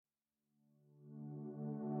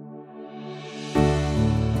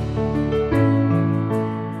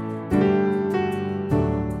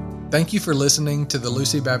Thank you for listening to the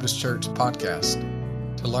Lucy Baptist Church podcast.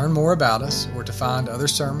 To learn more about us or to find other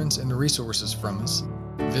sermons and resources from us,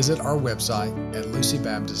 visit our website at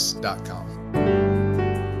lucybaptist.com.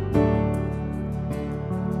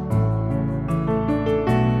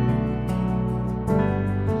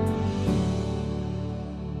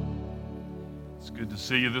 It's good to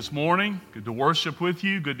see you this morning. Good to worship with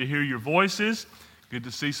you. Good to hear your voices. Good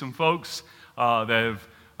to see some folks that have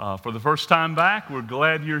for the first time back. We're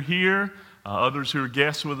glad you're here. Others who are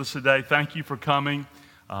guests with us today, thank you for coming.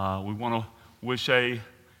 We want to wish a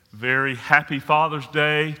very happy Father's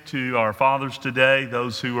Day to our fathers today,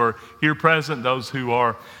 those who are here present, those who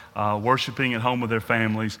are worshiping at home with their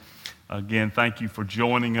families. Again, thank you for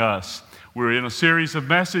joining us. We're in a series of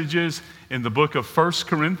messages in the book of 1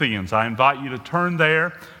 Corinthians. I invite you to turn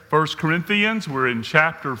there. 1 Corinthians, we're in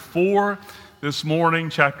chapter 4 this morning.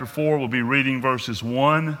 Chapter 4, we'll be reading verses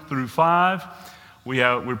 1 through 5.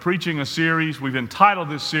 We're preaching a series. We've entitled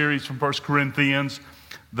this series from 1 Corinthians,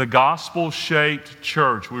 The Gospel-Shaped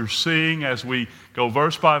Church. We're seeing as we go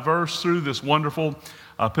verse by verse through this wonderful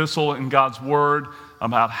epistle in God's Word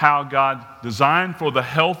about how God designed for the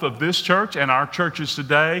health of this church and our churches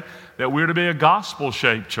today that we're to be a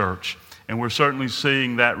gospel-shaped church. And we're certainly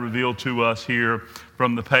seeing that revealed to us here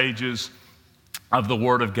from the pages of the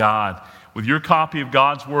Word of God. With your copy of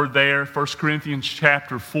God's Word there, 1 Corinthians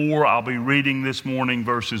chapter 4, I'll be reading this morning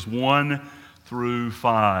verses 1 through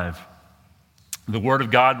 5. The Word of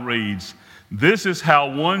God reads, "This is how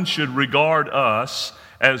one should regard us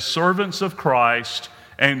as servants of Christ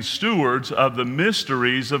and stewards of the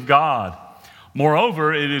mysteries of God.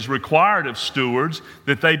 Moreover, it is required of stewards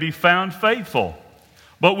that they be found faithful.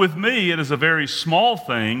 But with me it is a very small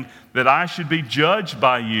thing that I should be judged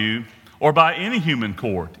by you or by any human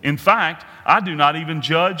court. In fact, I do not even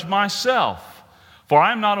judge myself, for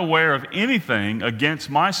I am not aware of anything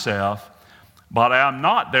against myself, but I am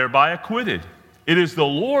not thereby acquitted. It is the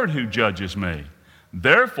Lord who judges me.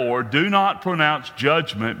 Therefore, do not pronounce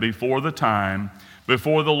judgment before the time,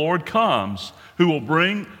 before the Lord comes, who will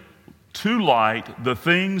bring to light the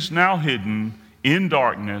things now hidden in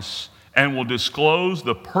darkness and will disclose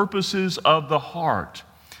the purposes of the heart.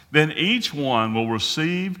 Then each one will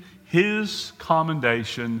receive his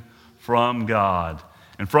commendation from God."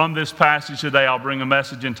 And from this passage today, I'll bring a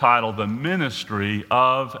message entitled, The Ministry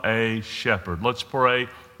of a Shepherd. Let's pray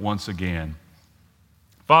once again.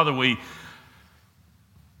 Father, we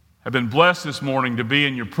have been blessed this morning to be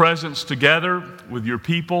in your presence together with your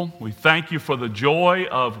people. We thank you for the joy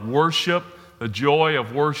of worship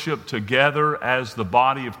together as the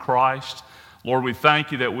body of Christ. Lord, we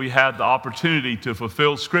thank you that we had the opportunity to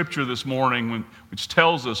fulfill Scripture this morning, which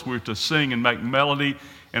tells us we're to sing and make melody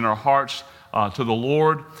in our hearts to the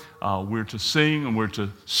Lord. We're to sing and we're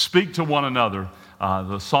to speak to one another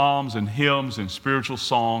the psalms and hymns and spiritual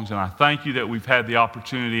songs. And I thank you that we've had the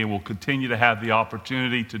opportunity and will continue to have the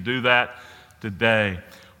opportunity to do that today.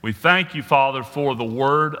 We thank you, Father, for the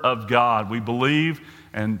Word of God. We believe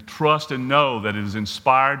and trust and know that it is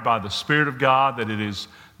inspired by the Spirit of God, that it is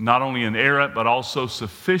not only inerrant, but also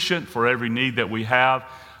sufficient for every need that we have.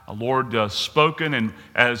 Lord, spoken, and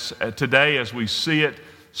as today, as we see it,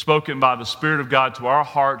 spoken by the Spirit of God to our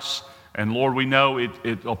hearts. And Lord, we know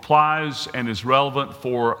it applies and is relevant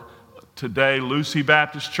for today, Lucy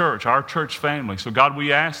Baptist Church, our church family. So God,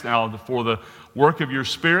 we ask now for the work of your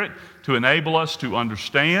Spirit to enable us to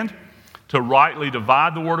understand, to rightly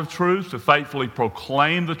divide the word of truth, to faithfully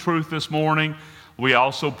proclaim the truth this morning. We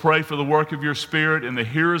also pray for the work of your Spirit in the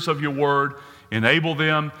hearers of your word. Enable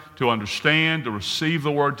them to understand, to receive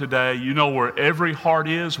the word today. You know where every heart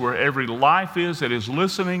is, where every life is that is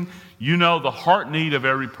listening. You know the heart need of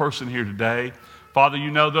every person here today. Father,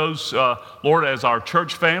 you know those, Lord, as our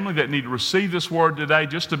church family that need to receive this word today,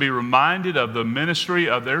 just to be reminded of the ministry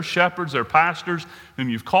of their shepherds, their pastors, whom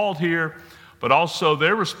you've called here, but also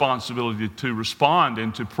their responsibility to respond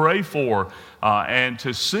and to pray for and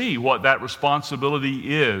to see what that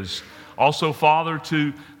responsibility is. Also, Father,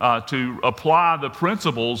 to apply the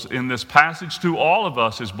principles in this passage to all of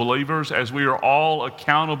us as believers, as we are all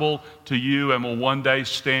accountable to you and will one day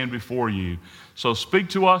stand before you. So speak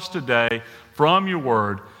to us today from your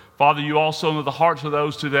word. Father, you also know the hearts of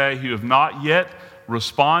those today who have not yet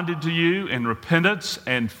responded to you in repentance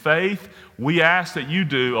and faith. We ask that you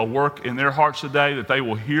do a work in their hearts today, that they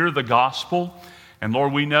will hear the gospel. And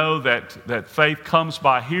Lord, we know that faith comes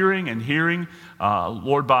by hearing, and hearing,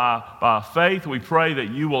 Lord, by faith. We pray that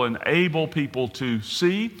you will enable people to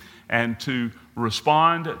see and to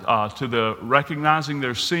respond to the recognizing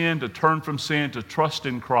their sin, to turn from sin, to trust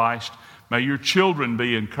in Christ. May your children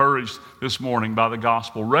be encouraged this morning by the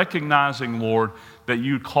gospel, recognizing, Lord, that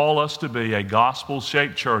you call us to be a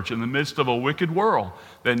gospel-shaped church in the midst of a wicked world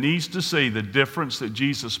that needs to see the difference that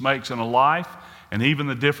Jesus makes in a life and even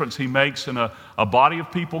the difference he makes in a body of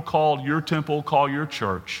people called your temple, called your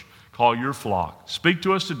church, called your flock. Speak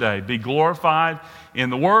to us today. Be glorified in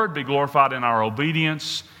the word, be glorified in our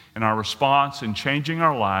obedience, in our response, in changing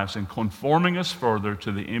our lives and conforming us further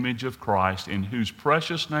to the image of Christ, in whose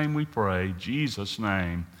precious name we pray, Jesus'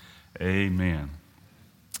 name, amen.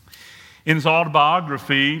 In his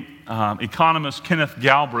autobiography, economist Kenneth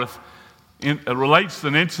Galbraith relates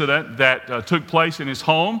an incident that took place in his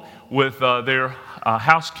home with their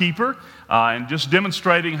housekeeper, and just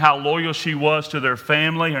demonstrating how loyal she was to their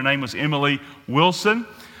family. Her name was Emily Wilson.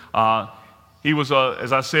 He was,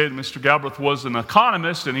 as I said, Mr. Galbraith was an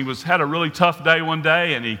economist, and he had a really tough day one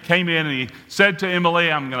day, and he came in and he said to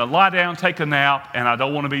Emily, "I'm going to lie down, take a nap, and I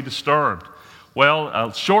don't want to be disturbed."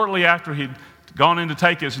 Well, shortly after he'd gone in to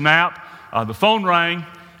take his nap, the phone rang,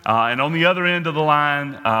 and on the other end of the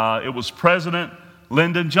line, it was President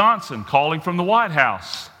Lyndon Johnson calling from the White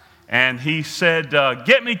House. And he said,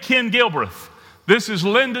 "Get me Ken Galbraith. This is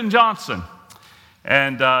Lyndon Johnson."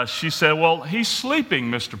 And she said, "Well, he's sleeping,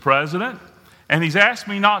 Mr. President, and he's asked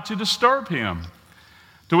me not to disturb him."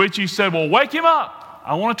 To which he said, "Well, wake him up.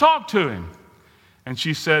 I want to talk to him." And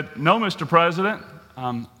she said, "No, Mr. President,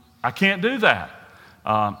 I can't do that.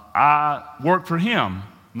 I work for him,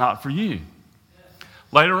 not for you."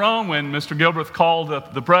 Later on, when Mr. Galbraith called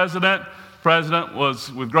the president was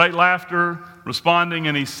with great laughter responding,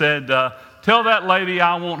 and he said, "Tell that lady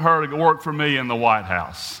I want her to work for me in the White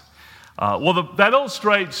House." That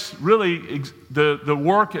illustrates really the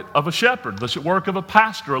work of a shepherd, the work of a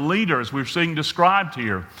pastor, a leader, as we're seeing described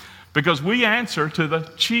here, because we answer to the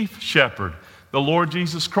chief shepherd, the Lord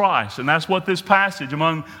Jesus Christ. And that's what this passage,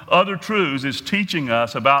 among other truths, is teaching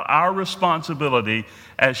us about our responsibility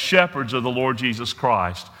as shepherds of the Lord Jesus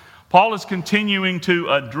Christ. Paul is continuing to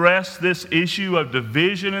address this issue of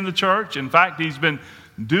division in the church. In fact, he's been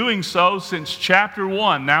doing so since chapter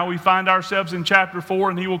 1. Now we find ourselves in chapter 4,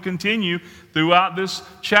 and he will continue throughout this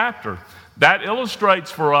chapter. That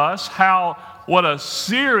illustrates for us what a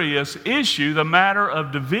serious issue the matter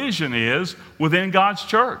of division is within God's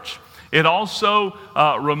church. It also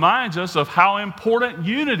reminds us of how important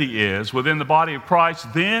unity is within the body of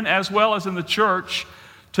Christ then, as well as in the church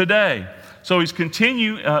today. So he's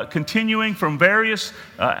continuing from various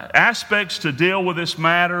aspects to deal with this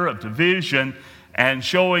matter of division and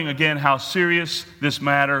showing again how serious this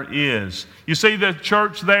matter is. You see, the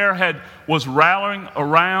church there was rallying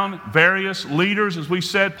around various leaders, as we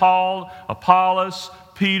said, Paul, Apollos,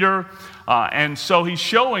 Peter, and so he's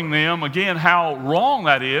showing them again how wrong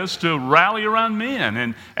that is to rally around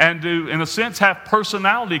men and to, in a sense, have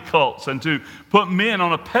personality cults and to put men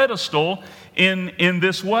on a pedestal in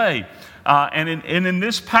this way. And in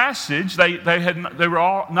this passage, they were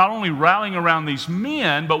all not only rallying around these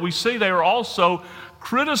men, but we see they were also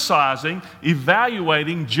criticizing,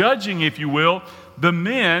 evaluating, judging, if you will, the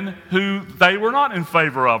men who they were not in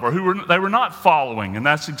favor of or they were not following. And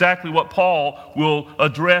that's exactly what Paul will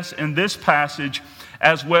address in this passage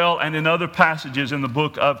as well and in other passages in the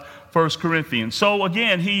book of 1 Corinthians. So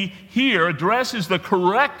again, he here addresses the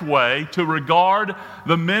correct way to regard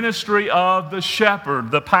the ministry of the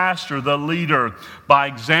shepherd, the pastor, the leader, by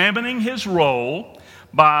examining his role,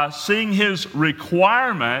 by seeing his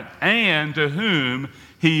requirement, and to whom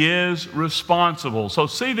he is responsible. So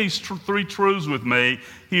see these three truths with me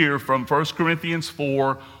here from 1 Corinthians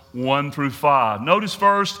 4, 1 through 5. Notice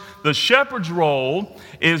first, the shepherd's role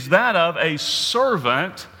is that of a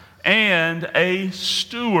servant and a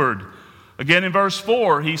steward. Again, in verse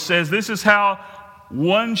 4, he says, "This is how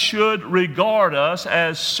one should regard us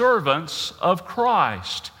as servants of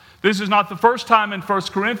Christ." This is not the first time in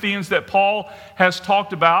 1 Corinthians that Paul has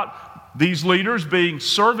talked about these leaders being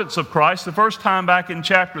servants of Christ. The first time back in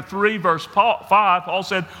chapter 3, verse 5, Paul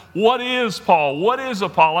said, "What is Paul? What is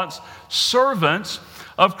Apollos? Servants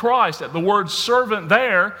of Christ." The word servant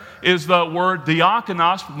there is the word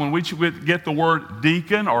diakonos, from which we get the word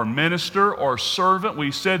deacon or minister or servant.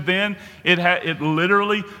 We said then it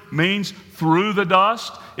literally means through the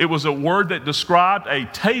dust. It was a word that described a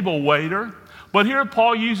table waiter. But here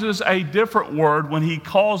Paul uses a different word when he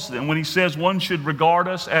calls them, when he says one should regard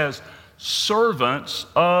us as servants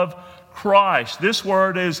of Christ. This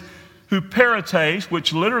word is huperetes,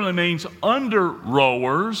 which literally means under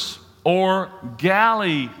rowers or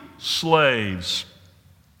galley slaves.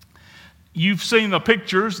 You've seen the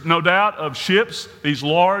pictures, no doubt, of ships, these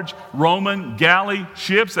large Roman galley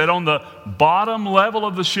ships that on the bottom level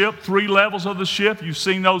of the ship, 3 levels of the ship, you've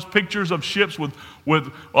seen those pictures of ships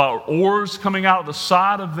with oars coming out of the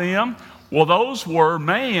side of them. Well, those were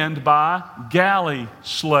manned by galley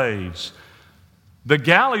slaves. The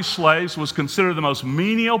galley slaves was considered the most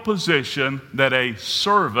menial position that a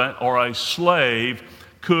servant or a slave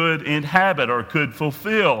could inhabit or could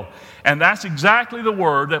fulfill. And that's exactly the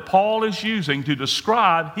word that Paul is using to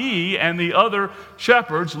describe he and the other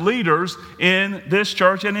shepherds, leaders in this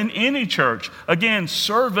church and in any church. Again,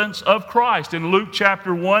 servants of Christ. In Luke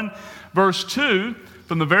chapter 1, verse 2,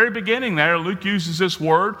 from the very beginning there, Luke uses this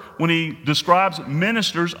word when he describes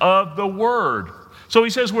ministers of the word. So he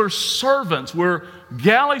says we're servants, we're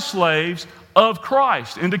galley slaves of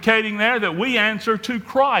Christ, indicating there that we answer to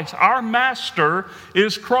Christ. Our master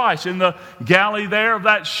is Christ. In the galley there of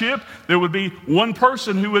that ship, there would be one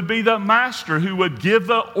person who would be the master, who would give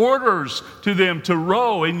the orders to them to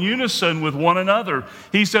row in unison with one another.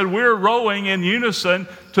 He said we're rowing in unison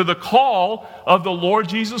to the call of the Lord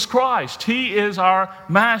Jesus Christ. He is our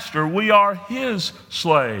master. We are his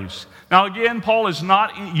slaves. Now again, Paul is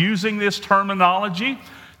not using this terminology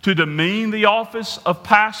to demean the office of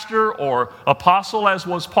pastor or apostle, as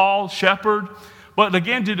was Paul, shepherd, but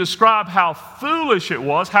again to describe how foolish it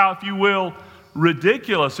was, how, if you will,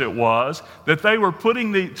 ridiculous it was that they were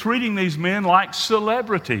treating these men like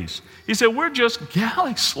celebrities. He said, we're just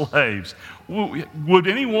galley slaves. Would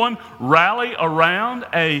anyone rally around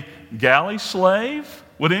a galley slave?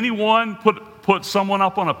 Would anyone put someone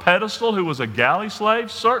up on a pedestal who was a galley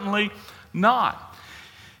slave? Certainly not.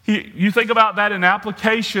 You think about that in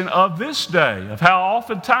application of this day, of how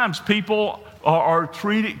oftentimes people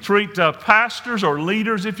treat pastors or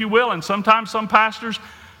leaders, if you will, and sometimes some pastors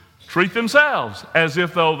treat themselves as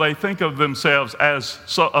if though they think of themselves as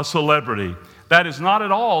a celebrity. That is not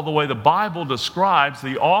at all the way the Bible describes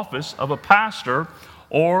the office of a pastor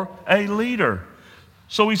or a leader.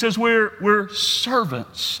 So he says we're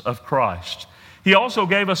servants of Christ. He also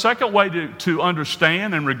gave a second way to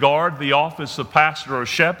understand and regard the office of pastor or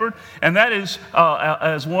shepherd, and that is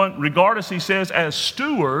regard us, he says, as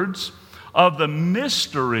stewards of the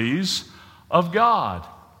mysteries of God.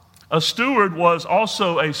 A steward was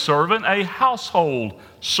also a servant, a household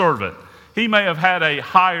servant. He may have had a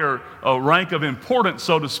higher rank of importance,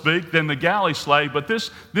 so to speak, than the galley slave, but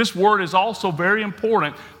this word is also very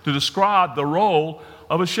important to describe the role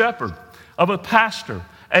of a shepherd, of a pastor.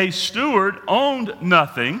 A steward owned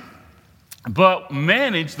nothing, but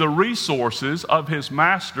managed the resources of his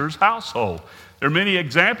master's household. There are many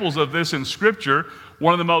examples of this in Scripture.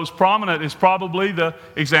 One of the most prominent is probably the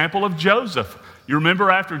example of Joseph. You remember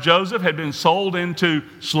after Joseph had been sold into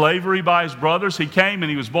slavery by his brothers, he came and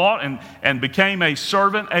he was bought and became a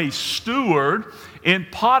servant, a steward in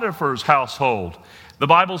Potiphar's household. The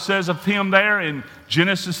Bible says of him there in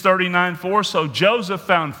Genesis 39:4, so Joseph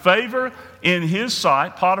found favor in his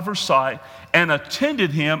sight, Potiphar's sight, and attended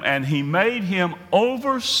him, and he made him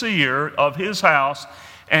overseer of his house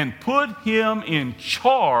and put him in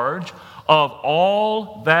charge of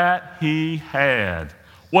all that he had.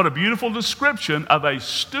 What a beautiful description of a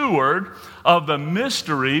steward of the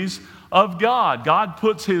mysteries of God. God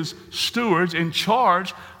puts his stewards in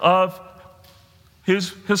charge of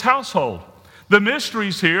his household. The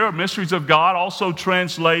mysteries here, mysteries of God, also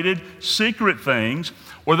translated secret things,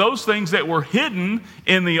 were those things that were hidden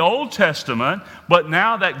in the Old Testament, but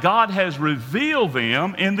now that God has revealed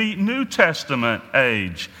them in the New Testament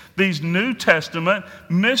age. These New Testament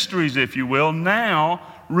mysteries, if you will, now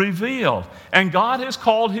revealed. And God has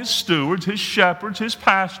called his stewards, his shepherds, his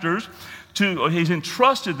pastors, he's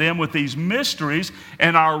entrusted them with these mysteries,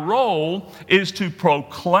 and our role is to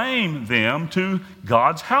proclaim them to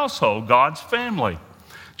God's household, God's family.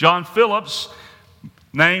 John Phillips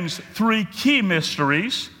names three key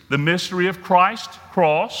mysteries: the mystery of Christ's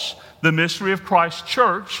cross, the mystery of Christ's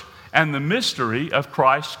church, and the mystery of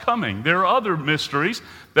Christ's coming. There are other mysteries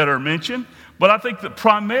that are mentioned, but I think that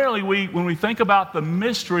primarily when we think about the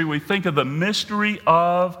mystery, we think of the mystery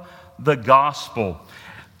of the gospel.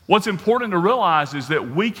 What's important to realize is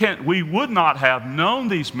that we would not have known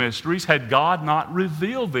these mysteries had God not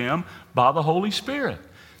revealed them by the Holy Spirit.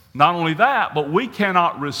 Not only that, but we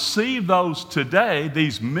cannot receive those today,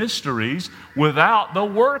 these mysteries, without the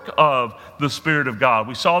work of the Spirit of God.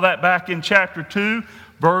 We saw that back in chapter 2,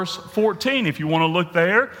 verse 14. If you want to look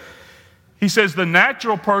there, he says, the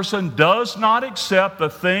natural person does not accept the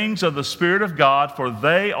things of the Spirit of God, for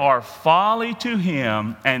they are folly to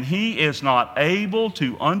him, and he is not able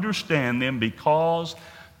to understand them because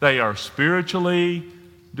they are spiritually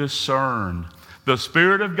discerned. The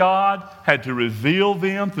Spirit of God had to reveal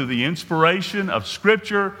them through the inspiration of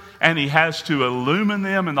Scripture, and he has to illumine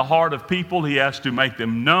them in the heart of people. He has to make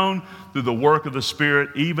them known through the work of the Spirit,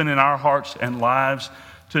 even in our hearts and lives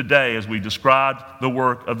today as we described the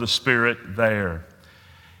work of the Spirit there.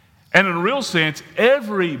 And in a real sense,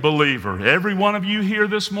 every believer, every one of you here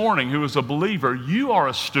this morning who is a believer, you are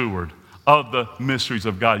a steward of the mysteries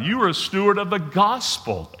of God. You are a steward of the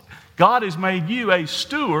gospel. God has made you a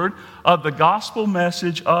steward of the gospel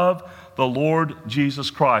message of the Lord Jesus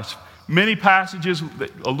Christ. Many passages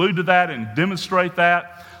that allude to that and demonstrate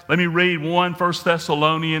that. Let me read 1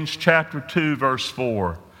 Thessalonians chapter 2, verse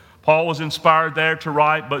 4. Paul was inspired there to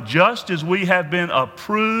write, "But just as we have been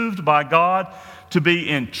approved by God to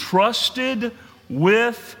be entrusted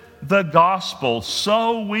with the gospel,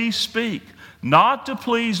 so we speak, not to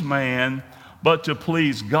please man, but to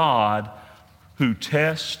please God, who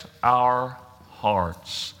tests our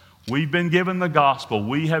hearts." We've been given the gospel.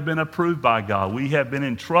 We have been approved by God. We have been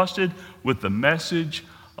entrusted with the message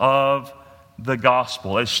of the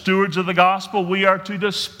gospel. As stewards of the gospel, we are to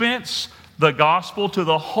dispense the gospel to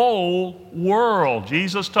the whole world.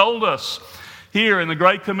 Jesus told us here in the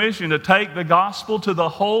Great Commission to take the gospel to the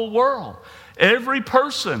whole world. Every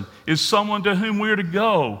person is someone to whom we're to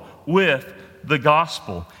go with the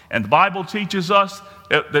gospel. And the Bible teaches us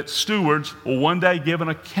that stewards will one day give an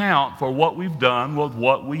account for what we've done with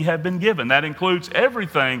what we have been given. That includes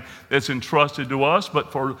everything that's entrusted to us,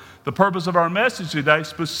 but for the purpose of our message today,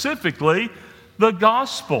 specifically the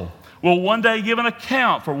gospel. We'll one day give an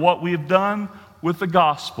account for what we have done with the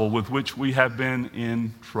gospel with which we have been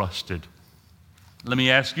entrusted. Let me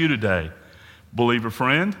ask you today, believer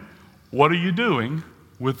friend, what are you doing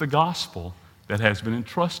with the gospel that has been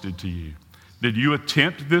entrusted to you? Did you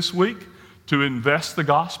attempt this week to invest the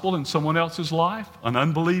gospel in someone else's life? An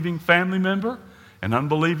unbelieving family member, an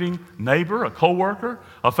unbelieving neighbor, a coworker,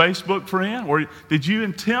 a Facebook friend? Or did you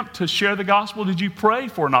attempt to share the gospel? Did you pray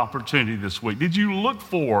for an opportunity this week? Did you look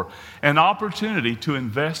for an opportunity to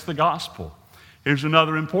invest the gospel? Here's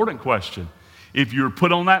another important question. If you're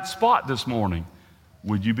put on that spot this morning,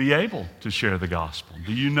 would you be able to share the gospel?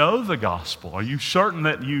 Do you know the gospel? Are you certain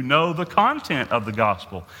that you know the content of the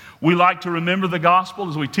gospel? We like to remember the gospel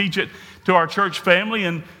as we teach it to our church family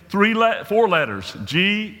in 4 letters,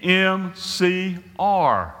 GMCR.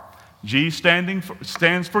 G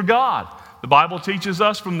stands for God. The Bible teaches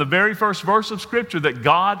us from the very first verse of Scripture that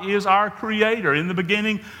God is our creator. In the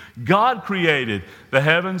beginning, God created the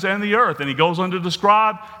heavens and the earth. And he goes on to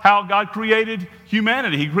describe how God created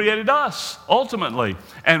humanity. He created us, ultimately.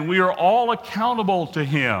 And we are all accountable to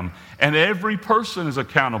him. And every person is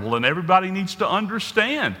accountable. And everybody needs to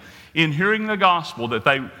understand in hearing the gospel that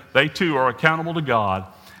they too are accountable to God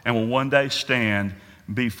and will one day stand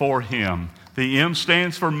before him. The M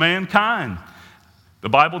stands for mankind. The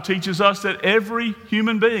Bible teaches us that every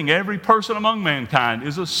human being, every person among mankind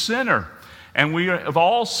is a sinner. And we have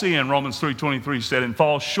all sinned, Romans 3:23 said, and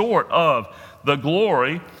fall short of the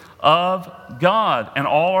glory of God. And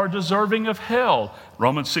all are deserving of hell.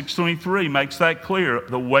 Romans 6:23 makes that clear.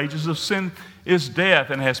 The wages of sin is death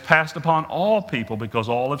and has passed upon all people because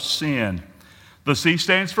all have sinned. The C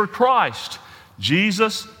stands for Christ.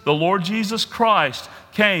 Jesus, the Lord Jesus Christ,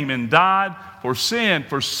 came and died for sin,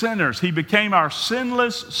 for sinners. He became our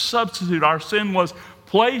sinless substitute. Our sin was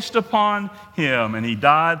placed upon him, and he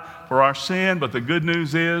died for our sin. But the good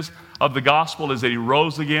news of the gospel is that he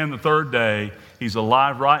rose again the third day. He's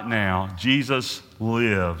alive right now. Jesus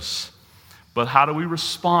lives. But how do we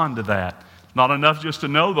respond to that? Not enough just to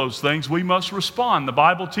know those things. We must respond. The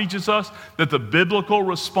Bible teaches us that the biblical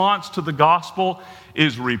response to the gospel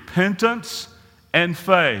is repentance and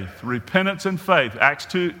faith. Repentance and faith. Acts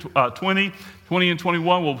 20 and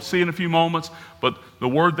 21, we'll see in a few moments, but the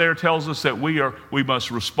word there tells us that we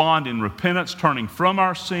must respond in repentance, turning from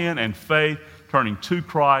our sin, and faith, turning to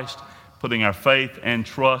Christ, putting our faith and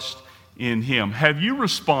trust in him. Have you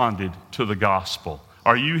responded to the gospel?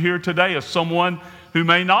 Are you here today as someone who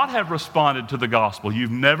may not have responded to the gospel?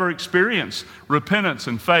 You've never experienced repentance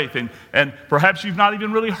and faith, and perhaps you've not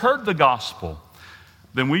even really heard the gospel.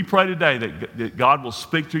 Then we pray today that God will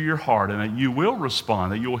speak to your heart and that you will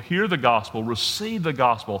respond, that you'll hear the gospel, receive the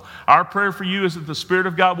gospel. Our prayer for you is that the Spirit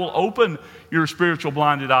of God will open your spiritual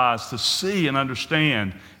blinded eyes to see and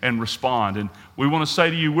understand and respond. And we want to say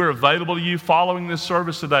to you, we're available to you following this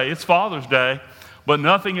service today. It's Father's Day, but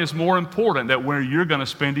nothing is more important than where you're going to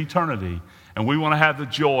spend eternity. And we want to have the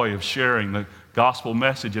joy of sharing the gospel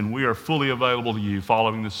message, and we are fully available to you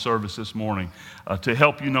following this service this morning to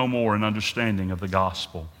help you know more in understanding of the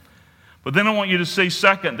gospel. But then I want you to see,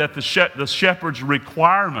 second, that the shepherd's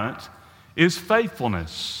requirement is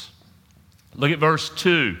faithfulness. Look at verse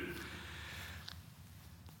 2.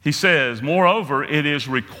 He says, "Moreover, it is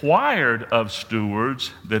required of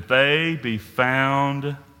stewards that they be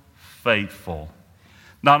found faithful."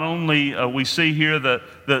 Not only we see here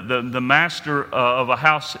the master of a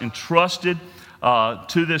house entrusted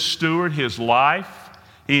to this steward his life.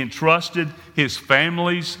 He entrusted his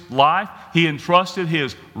family's life. He entrusted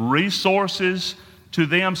his resources to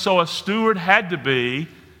them. So a steward had to be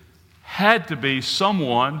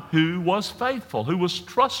someone who was faithful, who was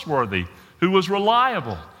trustworthy, who was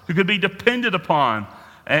reliable, who could be depended upon,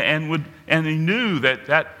 and he knew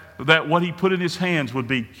that what he put in his hands would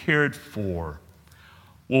be cared for.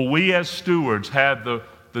 Well, we as stewards have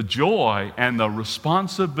the joy and the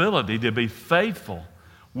responsibility to be faithful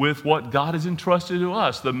with what God has entrusted to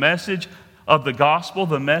us, the message of the gospel,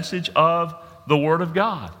 the message of the Word of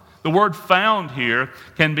God. The word found here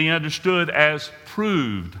can be understood as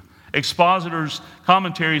proved. Expositor's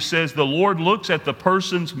commentary says the Lord looks at the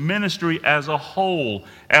person's ministry as a whole,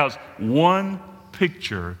 as one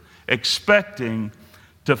picture, expecting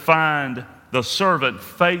to find the servant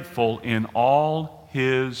faithful in all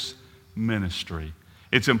his ministry.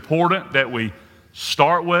 It's important that we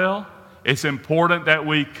start well. It's important that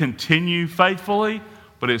we continue faithfully,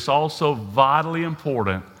 but it's also vitally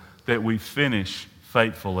important that we finish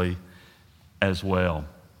faithfully as well.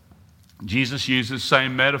 Jesus uses the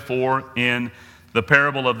same metaphor in the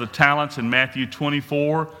parable of the talents in Matthew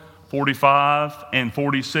 24, 45, and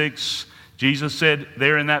 46. Jesus said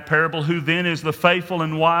there in that parable, "Who then is the faithful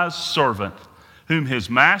and wise servant, whom his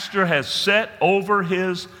master has set over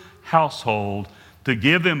his household to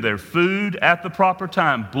give them their food at the proper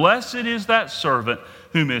time? Blessed is that servant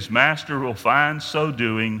whom his master will find so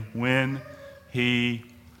doing when he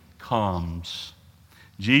comes."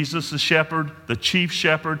 Jesus, the shepherd, the chief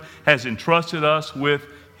shepherd, has entrusted us with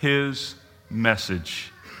his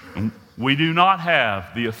message. And we do not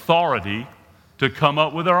have the authority to come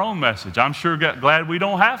up with our own message. I'm sure glad we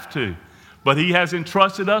don't have to. But he has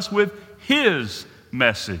entrusted us with his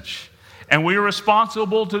message. And we are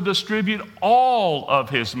responsible to distribute all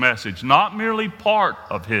of his message, not merely part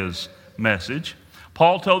of his message.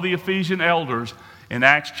 Paul told the Ephesian elders in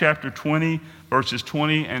Acts chapter 20, verses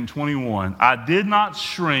 20 and 21, "I did not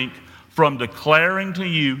shrink from declaring to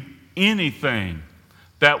you anything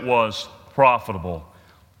that was profitable,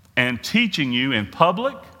 and teaching you in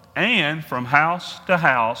public and from house to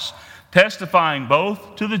house, testifying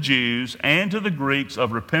both to the Jews and to the Greeks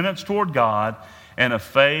of repentance toward God and of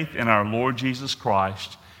faith in our Lord Jesus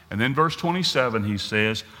Christ." And then verse 27, he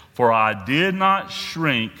says, "For I did not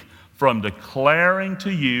shrink from declaring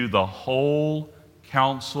to you the whole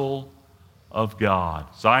counsel of God."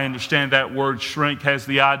 So I understand that word shrink has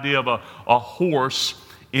the idea of a horse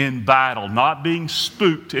in battle, not being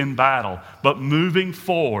spooked in battle, but moving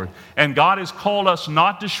forward. And God has called us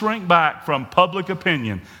not to shrink back from public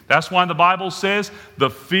opinion. That's why the Bible says the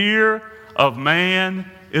fear of man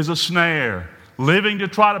is a snare. Living to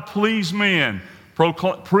try to please men,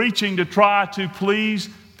 preaching to try to please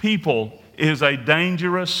people is a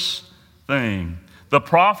dangerous thing. The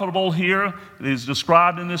profitable here is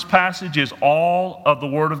described in this passage is all of the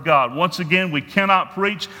Word of God. Once again, we cannot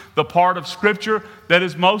preach the part of Scripture that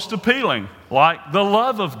is most appealing, like the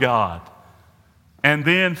love of God, and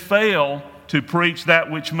then fail to preach that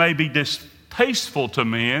which may be distasteful to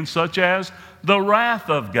men, such as the wrath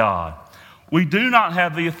of God. We do not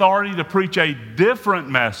have the authority to preach a different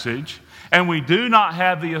message, and we do not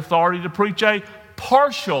have the authority to preach a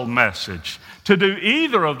partial message. To do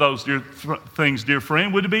either of those things, dear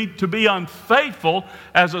friend, would be to be unfaithful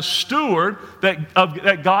as a steward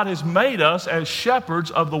that God has made us as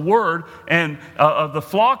shepherds of the Word and of the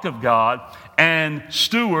flock of God, and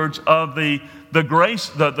stewards of the grace,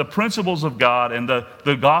 the principles of God and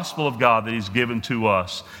the gospel of God that he's given to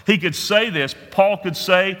us. He could say this, Paul could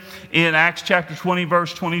say in Acts chapter 20,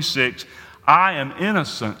 verse 26, "I am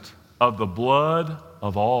innocent of the blood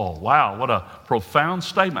of all." Wow, what a profound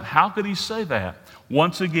statement. How could he say that?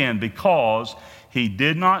 Once again, because he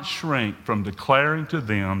did not shrink from declaring to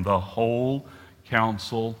them the whole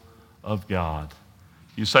counsel of God.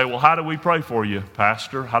 You say, "Well, how do we pray for you,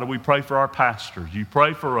 Pastor? How do we pray for our pastors?" You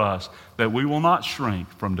pray for us that we will not shrink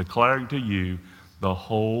from declaring to you the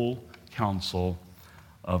whole counsel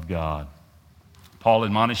of God. Paul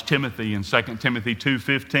admonished Timothy in 2 Timothy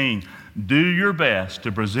 2:15, "Do your best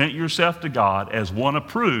to present yourself to God as one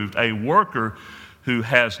approved, a worker who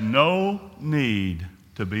has no need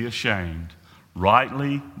to be ashamed,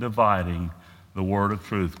 rightly dividing the word of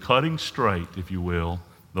truth," cutting straight, if you will,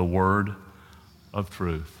 the word of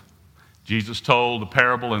truth. Jesus told a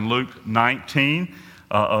parable in Luke 19,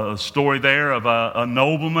 a story there of a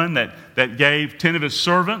nobleman that gave 10 of his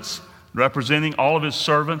servants, representing all of his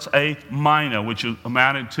servants, a mina, which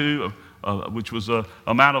amounted to which was an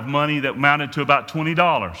amount of money that amounted to about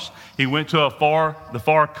 $20. He went to the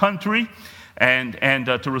far country and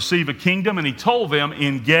to receive a kingdom, and he told them,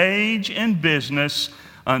 engage in business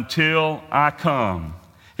until I come.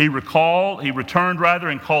 He returned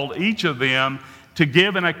and called each of them to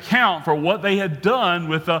give an account for what they had done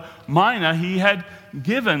with the mina he had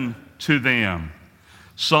given to them.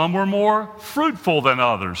 Some were more fruitful than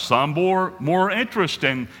others. Some bore more interest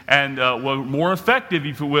and were more effective,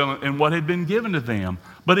 if you will, in what had been given to them.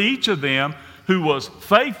 But each of them who was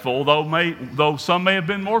faithful, though some may have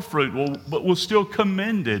been more fruitful, but was still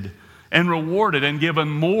commended and rewarded and given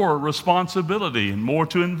more responsibility and more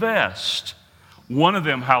to invest. One of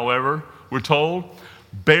them, however, we're told,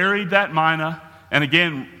 buried that mina and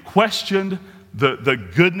again questioned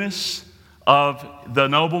the goodness of the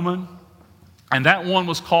nobleman. And that one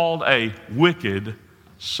was called a wicked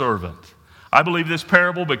servant. I believe this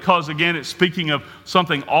parable, because again it's speaking of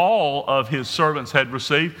something all of his servants had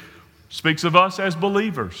received, speaks of us as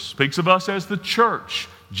believers, speaks of us as the church.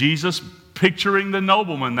 Jesus picturing the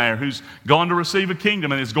nobleman there who's gone to receive a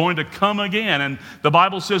kingdom and is going to come again. And the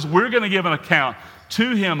Bible says we're going to give an account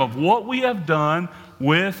to him of what we have done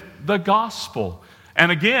with the gospel.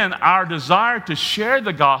 And again, our desire to share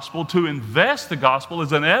the gospel, to invest the gospel,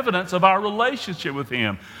 is an evidence of our relationship with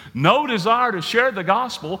him. No desire to share the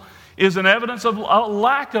gospel is an evidence of a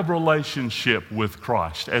lack of relationship with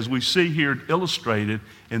Christ, as we see here illustrated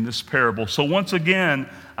in this parable. So once again,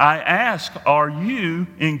 I ask, are you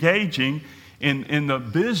engaging in the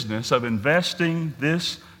business of investing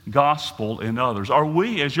this gospel in others? Are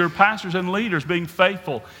we, as your pastors and leaders, being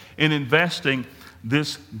faithful in investing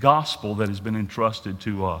this gospel that has been entrusted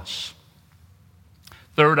to us?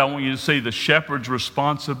 Third, I want you to see the shepherd's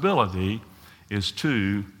responsibility is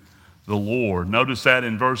to the Lord. Notice that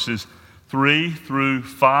in verses 3 through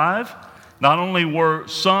 5. Not only were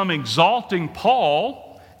some exalting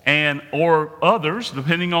Paul or others,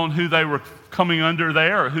 depending on who they were coming under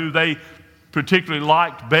there or who they particularly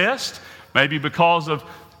liked best, maybe because of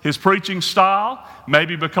his preaching style,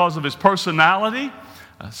 maybe because of his personality.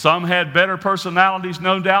 Some had better personalities,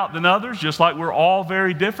 no doubt, than others, just like we're all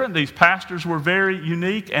very different. These pastors were very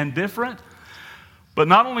unique and different. But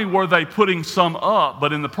not only were they putting some up,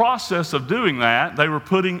 but in the process of doing that, they were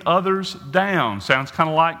putting others down. Sounds kind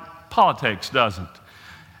of like politics, doesn't it?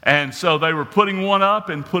 And so they were putting one up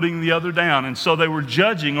and putting the other down. And so they were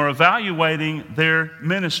judging or evaluating their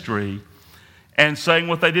ministry and saying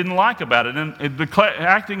what they didn't like about it, and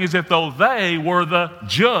acting as if though they were the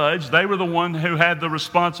judge, they were the one who had the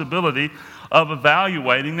responsibility of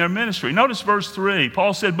evaluating their ministry. Notice verse 3.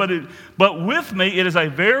 Paul said, but with me it is a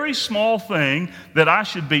very small thing that I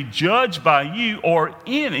should be judged by you or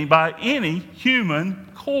by any human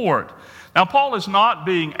court. Now, Paul is not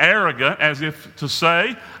being arrogant as if to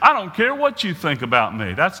say, I don't care what you think about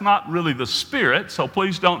me. That's not really the spirit, so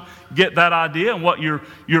please don't get that idea in what you're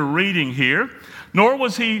reading here. Nor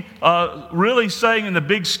was he really saying in the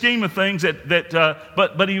big scheme of things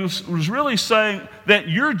but he was really saying that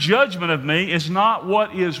your judgment of me is not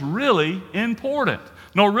what is really important,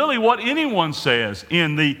 nor really what anyone says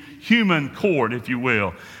in the human court, if you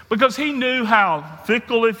will. Because he knew how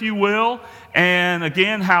fickle, if you will, and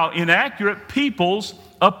again, how inaccurate people's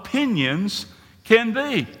opinions can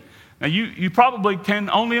be. Now, you probably can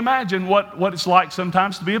only imagine what it's like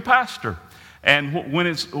sometimes to be a pastor. And when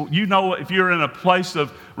if you're in a place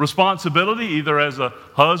of responsibility, either as a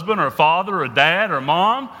husband or a father or a dad or a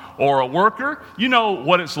mom or a worker, you know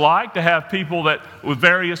what it's like to have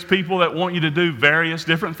various people that want you to do various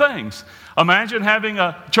different things. Imagine having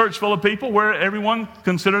a church full of people where everyone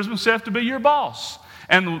considers themselves to be your boss.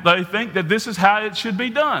 And they think that this is how it should be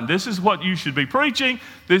done. This is what you should be preaching.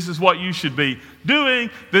 This is what you should be doing.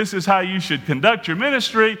 This is how you should conduct your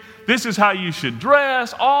ministry. This is how you should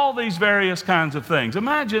dress. All these various kinds of things.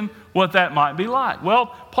 Imagine what that might be like. Well,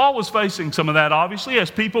 Paul was facing some of that, obviously,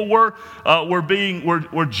 as people were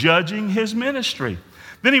judging his ministry.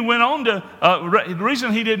 Then he went on to, the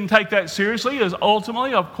reason he didn't take that seriously is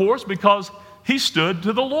ultimately, of course, because he stood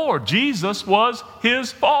to the Lord. Jesus was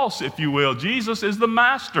his boss, if you will. Jesus is the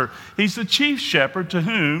master. He's the chief shepherd to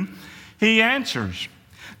whom he answers.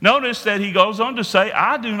 Notice that he goes on to say,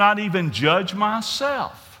 I do not even judge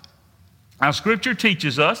myself. Now, Scripture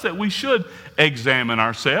teaches us that we should examine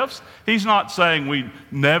ourselves. He's not saying we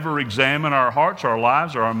never examine our hearts, our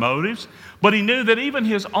lives, or our motives, but he knew that even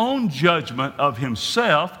his own judgment of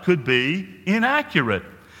himself could be inaccurate.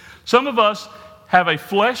 Some of us have a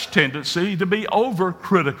flesh tendency to be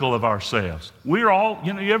overcritical of ourselves. We're all,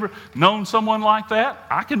 you ever known someone like that?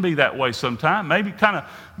 I can be that way sometimes, maybe kind of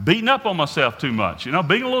beating up on myself too much,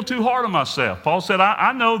 being a little too hard on myself. Paul said,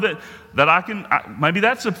 I know that I can, maybe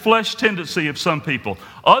that's a flesh tendency of some people.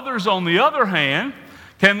 Others, on the other hand,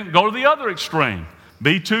 can go to the other extreme.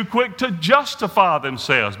 Be too quick to justify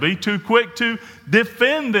themselves. Be too quick to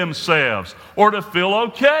defend themselves or to feel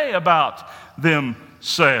okay about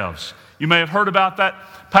themselves. You may have heard about that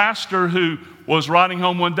pastor who was riding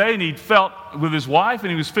home one day and he felt with his wife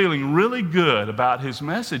and he was feeling really good about his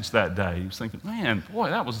message that day. He was thinking, man,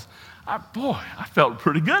 I felt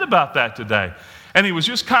pretty good about that today. And he was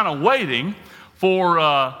just kind of waiting for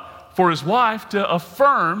his wife to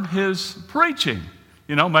affirm his preaching.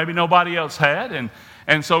 Maybe nobody else had.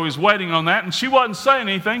 And so he was waiting on that. And she wasn't saying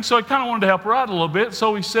anything, so he kind of wanted to help her out a little bit.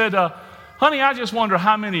 So he said, honey, I just wonder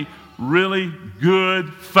how many really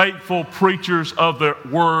good, faithful preachers of the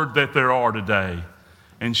word that there are today.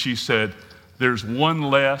 And she said, there's one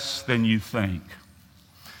less than you think.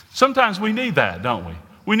 Sometimes we need that, don't we?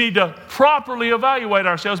 We need to properly evaluate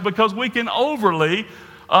ourselves because we can overly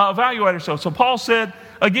evaluate ourselves. So Paul said,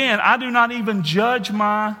 again, I do not even judge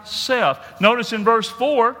myself. Notice in verse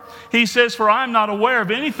 4, he says, for I am not aware of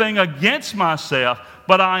anything against myself,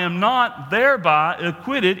 but I am not thereby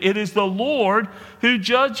acquitted. It is the Lord who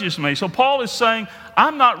judges me. So Paul is saying,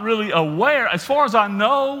 I'm not really aware. As far as I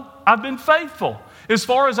know, I've been faithful. As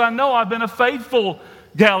far as I know, I've been a faithful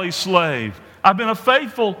galley slave. I've been a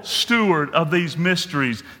faithful steward of these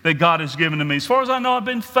mysteries that God has given to me. As far as I know, I've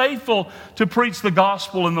been faithful to preach the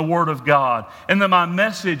gospel and the word of God, and that my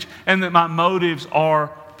message and that my motives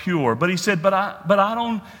are pure. But he said,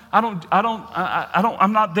 I'm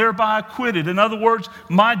not thereby acquitted. In other words,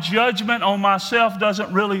 my judgment on myself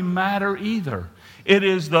doesn't really matter either. It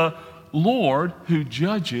is the Lord who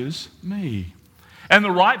judges me. And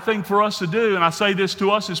the right thing for us to do, and I say this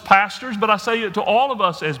to us as pastors, but I say it to all of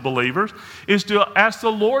us as believers, is to ask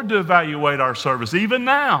the Lord to evaluate our service, even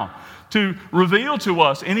now, to reveal to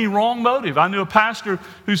us any wrong motive. I knew a pastor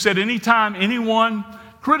who said anytime anyone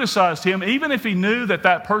criticized him, even if he knew that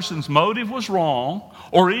that person's motive was wrong,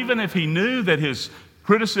 or even if he knew that his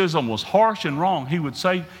criticism was harsh and wrong,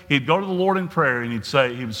 he'd go to the Lord in prayer and he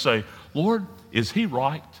would say, Lord, is he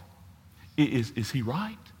right? Is he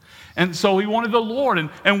right? And so he wanted the Lord,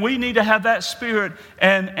 and we need to have that spirit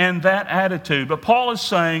and that attitude. But Paul is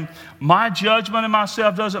saying, my judgment in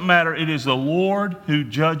myself doesn't matter. It is the Lord who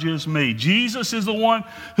judges me. Jesus is the one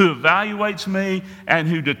who evaluates me and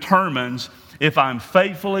who determines if I'm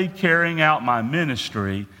faithfully carrying out my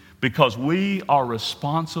ministry, because we are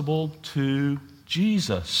responsible to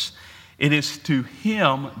Jesus. It is to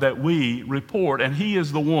him that we report, and he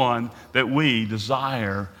is the one that we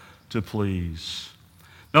desire to please.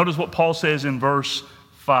 Notice what Paul says in verse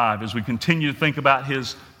 5 as we continue to think about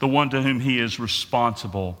the one to whom he is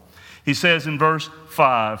responsible. He says in verse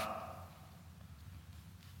 5,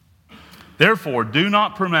 therefore, do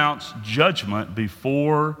not pronounce judgment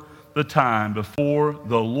before the time, before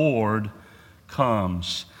the Lord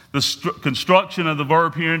comes. The construction of the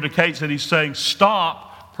verb here indicates that he's saying, stop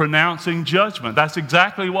pronouncing judgment. That's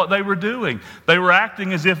exactly what they were doing. They were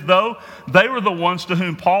acting as if though they were the ones to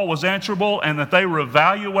whom Paul was answerable, and that they were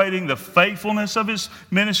evaluating the faithfulness of his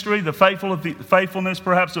ministry, the faithfulness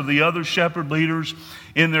perhaps of the other shepherd leaders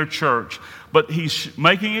in their church. But he's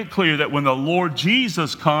making it clear that when the Lord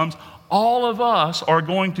Jesus comes, all of us are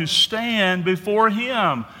going to stand before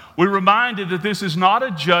him. We're reminded that this is not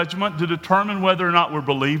a judgment to determine whether or not we're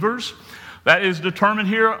believers. That is determined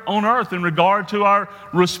here on earth in regard to our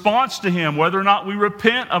response to him, whether or not we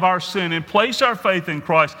repent of our sin and place our faith in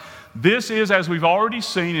Christ. This is, as we've already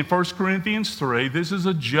seen in 1 Corinthians 3, this is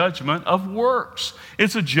a judgment of works.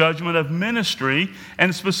 It's a judgment of ministry,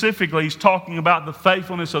 and specifically he's talking about the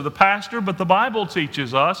faithfulness of the pastor, but the Bible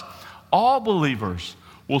teaches us all believers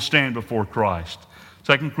will stand before Christ.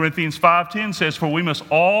 2 Corinthians 5:10 says, for we must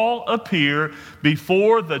all appear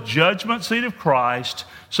before the judgment seat of Christ,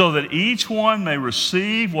 so that each one may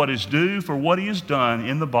receive what is due for what he has done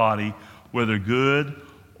in the body, whether good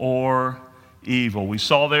or evil. We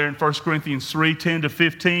saw there in 1 Corinthians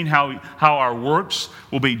 3:10-15 how our works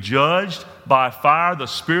will be judged by fire, the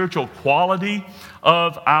spiritual quality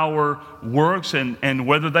of our works, and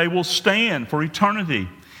whether they will stand for eternity.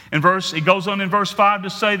 He goes on in verse 5 to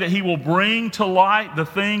say that he will bring to light the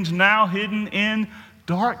things now hidden in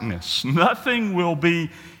darkness. Nothing will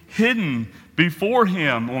be hidden before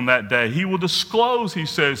him on that day. He will disclose, he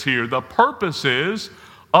says here, the purposes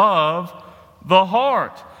of the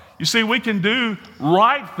heart. You see, we can do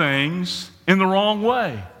right things in the wrong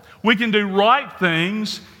way. We can do right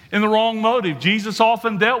things in the wrong motive. Jesus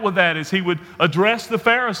often dealt with that as he would address the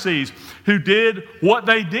Pharisees who did what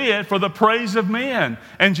they did for the praise of men.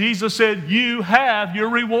 And Jesus said, you have your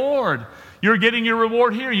reward. You're getting your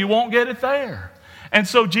reward here. You won't get it there. And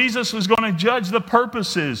so Jesus is going to judge the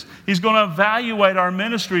purposes. He's going to evaluate our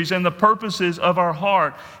ministries and the purposes of our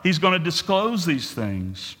heart. He's going to disclose these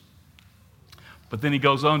things. But then he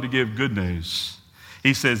goes on to give good news.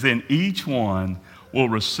 He says, then each one will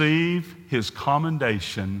receive his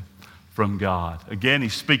commendation from God. Again,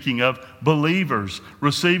 he's speaking of believers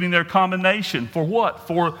receiving their commendation. For what?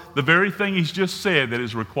 For the very thing he's just said that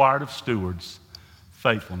is required of stewards.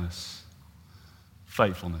 Faithfulness.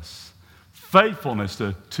 Faithfulness. Faithfulness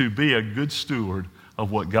to be a good steward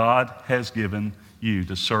of what God has given you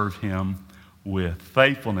to serve him with.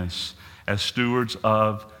 Faithfulness as stewards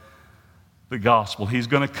of the gospel. He's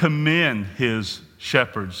going to commend his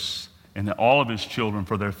shepherds and all of his children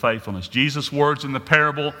for their faithfulness. Jesus' words in the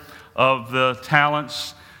parable of the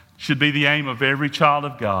talents should be the aim of every child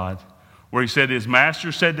of God, where he said, his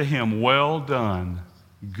master said to him, well done,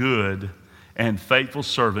 good and faithful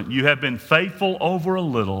servant. You have been faithful over a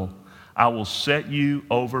little. I will set you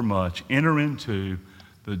over much. Enter into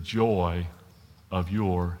the joy of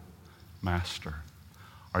your master.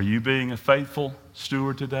 Are you being a faithful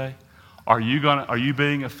steward today? Are you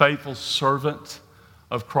being a faithful servant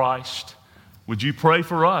of Christ? Would you pray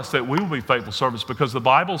for us that we will be faithful servants? Because the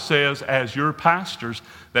Bible says, as your pastors,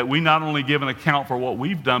 that we not only give an account for what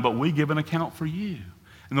we've done, but we give an account for you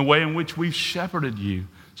and the way in which we've shepherded you.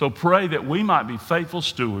 So pray that we might be faithful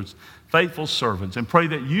stewards, faithful servants, and pray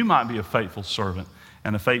that you might be a faithful servant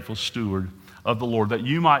and a faithful steward of the Lord, that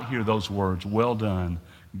you might hear those words, well done,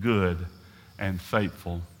 good and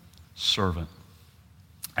faithful servant.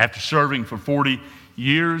 After serving for 40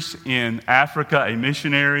 years in Africa, a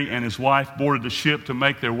missionary and his wife boarded a ship to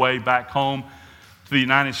make their way back home to the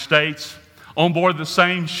United States. On board the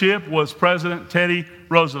same ship was President Teddy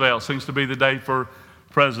Roosevelt. Seems to be the day for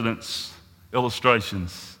presidents'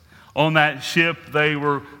 illustrations. On that ship,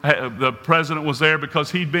 the president was there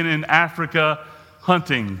because he'd been in Africa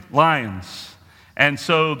hunting lions. And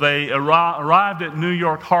so they arrived at New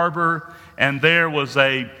York Harbor, and there was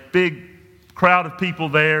a big crowd of people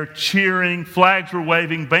there cheering, flags were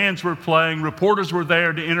waving, bands were playing, reporters were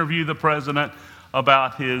there to interview the president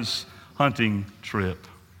about his hunting trip.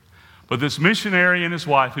 But this missionary and his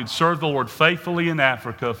wife who'd served the Lord faithfully in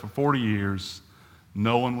Africa for 40 years,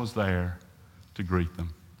 no one was there to greet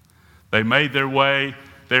them. They made their way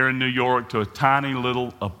there in New York to a tiny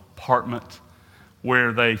little apartment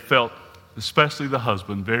where they felt, especially the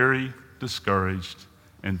husband, very discouraged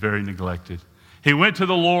and very neglected. He went to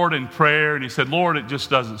the Lord in prayer and he said, Lord, it just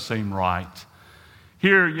doesn't seem right.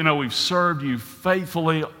 Here, we've served you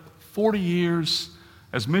faithfully 40 years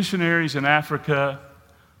as missionaries in Africa.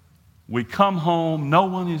 We come home, no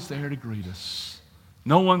one is there to greet us.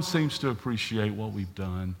 No one seems to appreciate what we've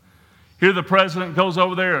done. Here the president goes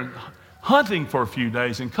over there and hunting for a few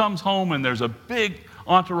days and comes home, and there's a big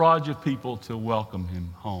entourage of people to welcome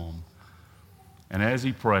him home. And as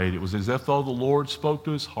he prayed, it was as if though the Lord spoke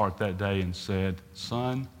to his heart that day and said,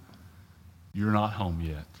 son, you're not home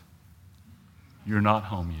yet. You're not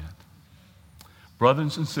home yet.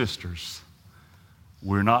 Brothers and sisters,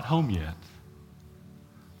 we're not home yet,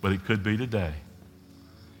 but it could be today.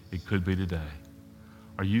 It could be today.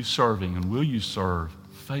 Are you serving, and will you serve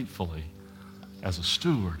faithfully as a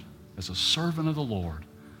steward, as a servant of the Lord,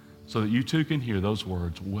 so that you too can hear those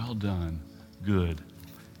words, well done, good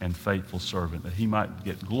and faithful servant, that he might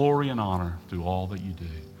get glory and honor through all that you do.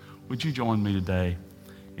 Would you join me today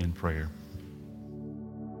in prayer?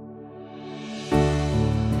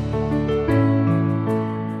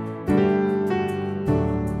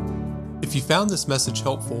 If you found this message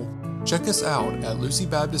helpful, check us out at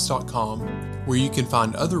lucybaptist.com, where you can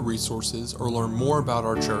find other resources or learn more about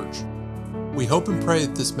our church. We hope and pray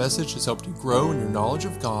that this message has helped you grow in your knowledge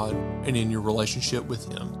of God and in your relationship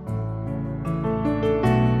with Him.